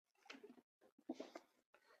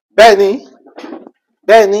Benny,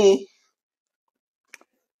 Benny.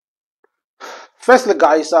 Firstly,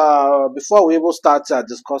 guys, before we even start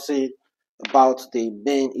discussing about the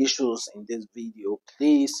main issues in this video,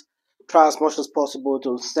 please try as much as possible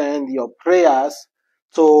to send your prayers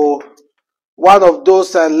to one of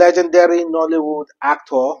those legendary Nollywood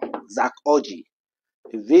actor, Zack Orji.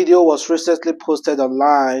 A video was recently posted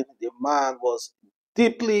online. The man was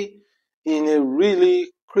deeply in a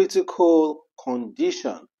really critical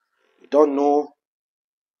condition. We don't know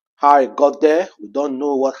how it got there. We don't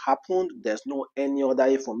know what happened. There's no any other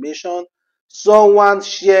information. Someone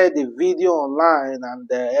shared the video online,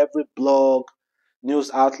 and every blog,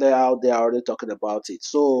 news outlet out there are already talking about it.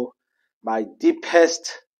 So, my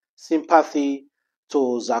deepest sympathy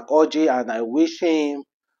to Zack Orji, and I wish him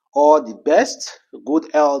all the best,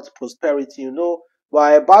 good health, prosperity.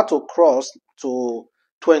 We're about to cross to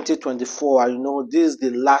 2024, and this is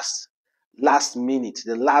the last minute,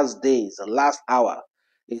 the last days, the last hour.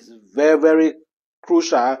 It's very, very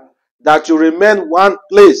crucial that you remain one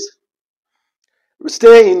place.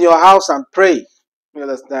 Stay in your house and pray. You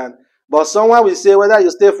understand? But someone will say, whether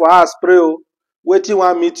you stay for house, pray, waiting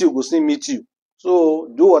one meet you, will still meet you. So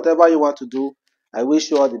do whatever you want to do. I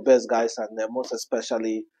wish you all the best, guys, and most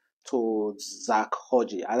especially to Zack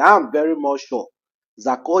Orji. And I'm very much sure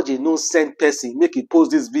Zack Orji no send person make he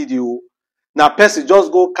post this video. Now person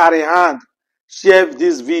just go carry hand, share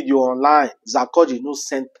this video online. Zack Orji no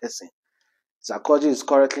send person. Zack Orji is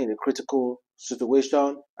currently in a critical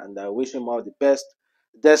situation, and I wish him all the best.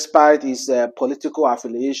 Despite his political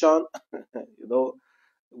affiliation, you know,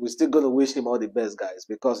 we're still going to wish him all the best, guys,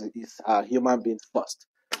 because he's a human being first.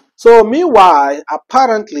 So, meanwhile,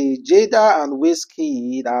 apparently, Jada and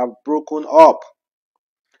Wizkid have broken up.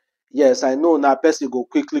 Yes, I know now. Person go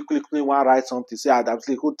quickly, want to write something. Say,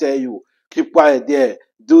 Adamslinkmedia, who tell you? Keep quiet there.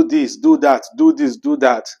 Do this, do that, do this, do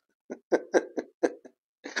that.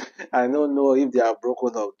 I don't know if they are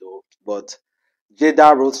broken up though, but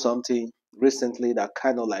Jada wrote something recently that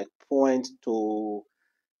kind of like point to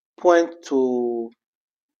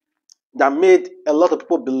that made a lot of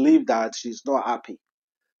people believe that she's not happy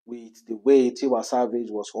with the way Tiwa Savage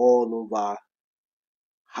was all over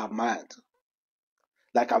her mind.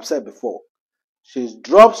 Like I've said before, she's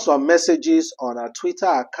dropped some messages on her Twitter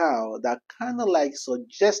account that kind of like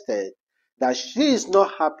suggested that she is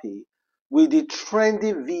not happy with the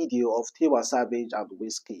trendy video of Tiwa Savage and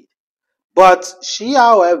Wizkid. But she,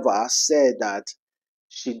 however, said that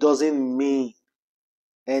she doesn't mean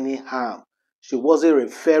any harm. She wasn't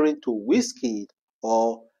referring to Wizkid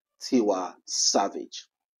or Tiwa Savage.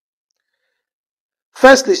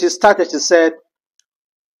 Firstly, she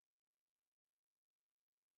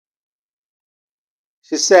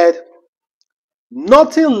said,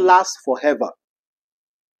 nothing lasts forever,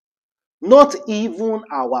 not even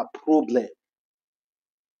our problem.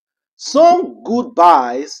 Some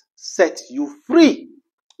goodbyes set you free.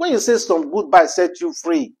 When you say some goodbyes set you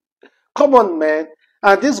free, come on, man.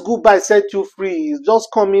 And this goodbye set you free is just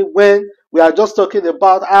coming when we are just talking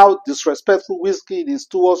about how disrespectful Wizkid is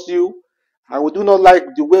towards you. And we do not like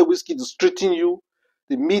the way Wizkid is treating you,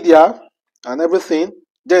 the media, and everything.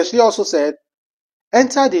 Then she also said,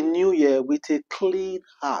 enter the new year with a clean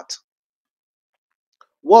heart.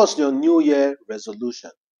 What's your new year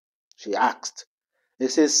resolution? She asked. It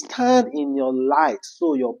says, stand in your light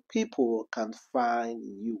so your people can find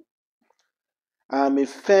you. I'm a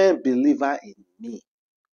firm believer in me.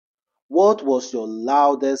 What was your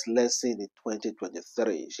loudest lesson in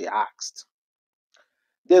 2023? She asked.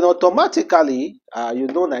 Then automatically,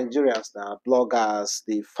 Nigerians now, bloggers,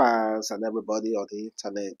 the fans, and everybody on the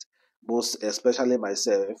internet, most especially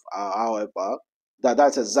myself, however,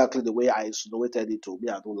 that's exactly the way I insinuated it to me.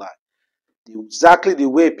 I don't lie. Exactly the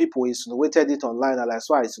way people insinuated it online, and that's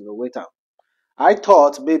why I insinuate her. I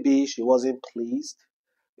thought maybe she wasn't pleased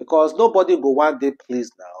because nobody go one day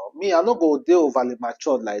pleased now. Me, I no go dey overly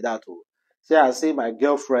matured like that. Oh. Say I see my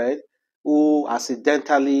girlfriend who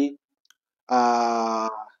accidentally uh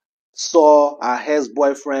saw her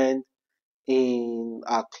ex-boyfriend in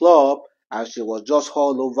a club and she was just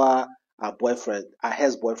all over her boyfriend, her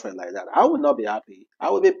ex-boyfriend like that. I would not be happy. I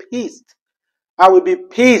would be pissed. I would be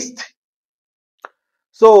pissed.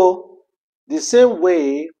 So the same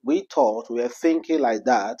way we thought, we were thinking like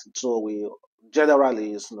that, so we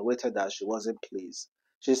generally insinuated that she wasn't pleased.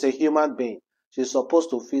 She's a human being. She's supposed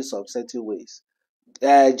to feel some certain ways.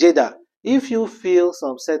 Jada, if you feel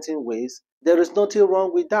some certain ways, there is nothing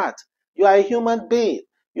wrong with that. You are a human being.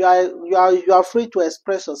 You are free to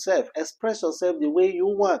express yourself. Express yourself the way you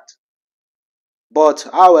want. But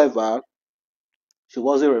however, she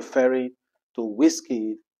wasn't referring to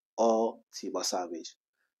Wizkid or Tiwa Savage.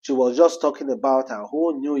 She was just talking about her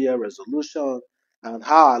whole New Year resolution and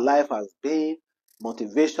how her life has been,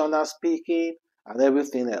 motivational speaking, and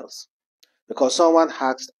everything else. Because someone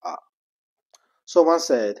asked her, someone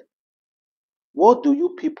said, what do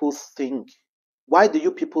you people think? Why do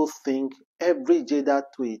you people think every Jada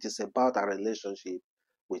tweet is about a relationship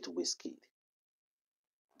with Wizkid?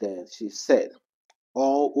 Then she said,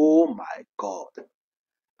 oh my God,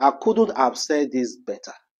 I couldn't have said this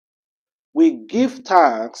better. We give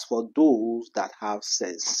thanks for those that have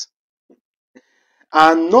sense.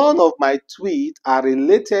 And none of my tweets are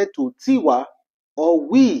related to Tiwa or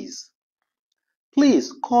Wiz.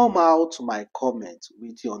 Please come out to my comment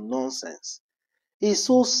with your nonsense. It's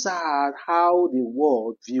so sad how the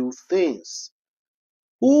world views things.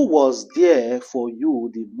 Who was there for you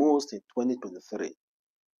the most in 2023?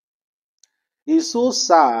 It's so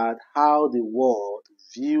sad how the world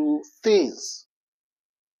views things.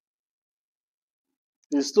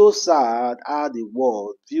 It's so sad how the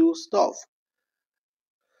world views stuff.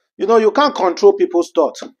 You know, you can't control people's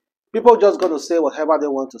thoughts. People just going to say whatever they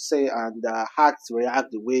want to say and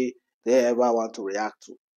react the way they ever want to react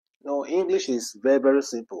to. You know, English is very, very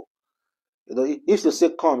simple. You know, if you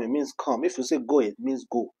say come, it means come. If you say go, it means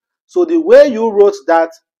go. So the way you wrote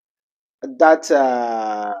that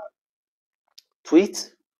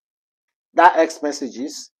tweet, that X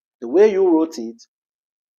messages, the way you wrote it,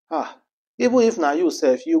 ah, even if now you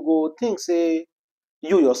self, you go think say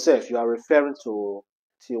you yourself you are referring to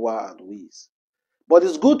Tiwa and Wiz. But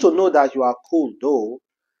it's good to know that you are cool, though.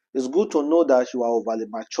 It's good to know that you are overly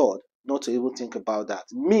matured, not to even think about that.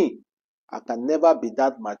 Me, I can never be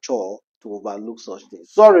that mature to overlook such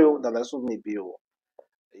things. Sorry that I should be.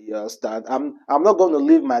 You understand? I'm not going to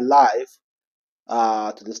live my life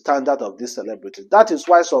to the standard of this celebrity. That is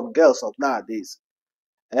why some girls of nowadays,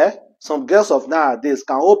 some girls of nowadays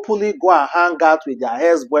can openly go and hang out with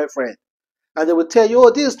their ex-boyfriend. And they will tell you,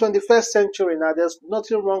 oh, this is 21st century now. There's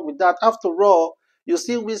nothing wrong with that. After all, you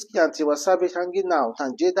see Wizkid and Tiwa Savage hanging out,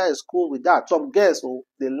 and Jada is cool with that. Some girls, oh,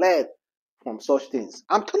 they learn from such things.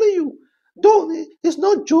 I'm telling you, don't. It's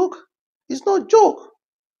not joke. It's not joke.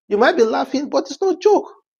 You might be laughing, but it's not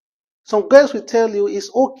joke. Some girls will tell you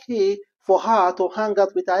it's okay for her to hang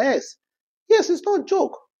out with her ex. Yes, it's not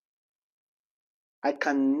joke. I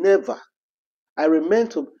can never. I remain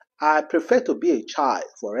to. I prefer to be a child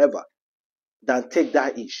forever than take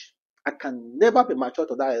that ish. I can never be mature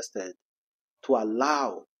to that extent to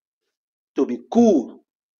allow to be cool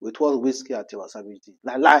with what Wizkid and Tiwa Savage did.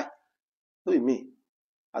 Lie. What do you mean?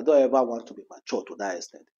 I don't ever want to be mature to that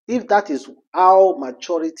extent. If that is how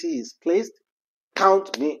maturity is placed,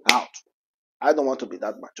 count me out. I don't want to be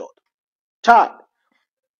that matured. Child,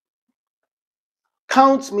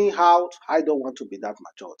 count me out. I don't want to be that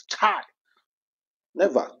matured. Child,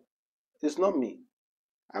 never. It's not me.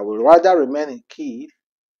 I will rather remain a kid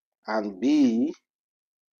and be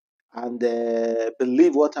and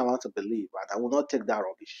believe what I want to believe, and I will not take that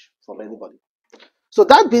rubbish from anybody. So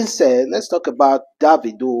that being said, let's talk about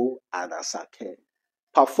Davido and Asake.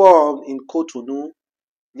 Performed in Cotonou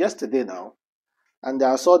yesterday now, and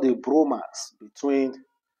I saw the bromance between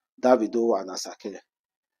Davido and Asake.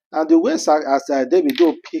 And the way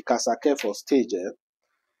Davido pick Asake for stage,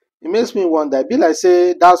 it makes me wonder. It be like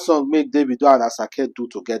say that song make Davido and Asake do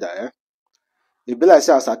together. It be like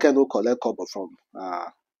say Asake no collect cover from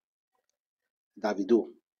Davido.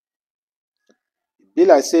 It be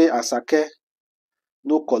like say Asake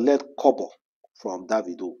no collect kobo from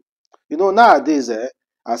Davido. You know, nowadays,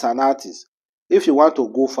 as an artist, if you want to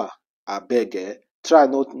go far, I beg, try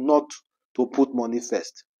not to put money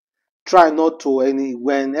first. Try not to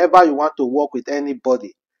whenever you want to work with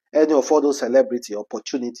anybody, any of all those celebrity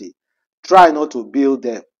opportunity, try not to build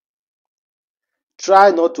them. Try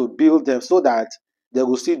not to build them so that they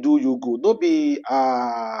will still do you good. Don't be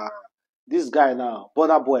this guy now,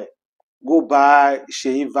 Burna Boy, go buy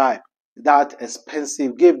Shea Vibe, that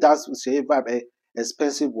expensive, give that Shea Vibe a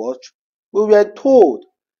expensive watch. We were told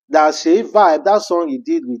that Shea Vibe, that song he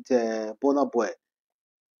did with Burna Boy,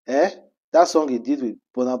 that song he did with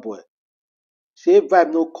Burna Boy, Shea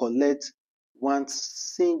Vibe no collect one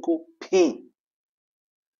single pin.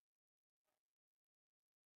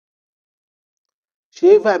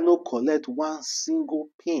 Shea Vibe no collect one single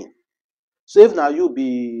pin. So if now you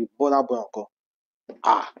be Burna Boy uncle,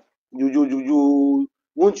 you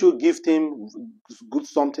won't you gift him good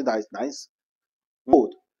something that is nice? Good.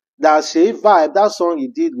 That Shea Vibe, that song he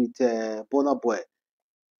did with Burna Boy,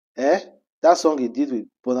 that song he did with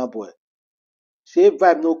Burna Boy, Shea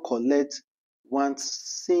Vibe no collect one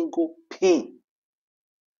single pin.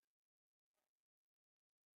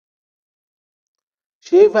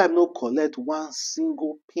 shey vibe no collect one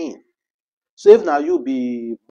single pin. So if na you be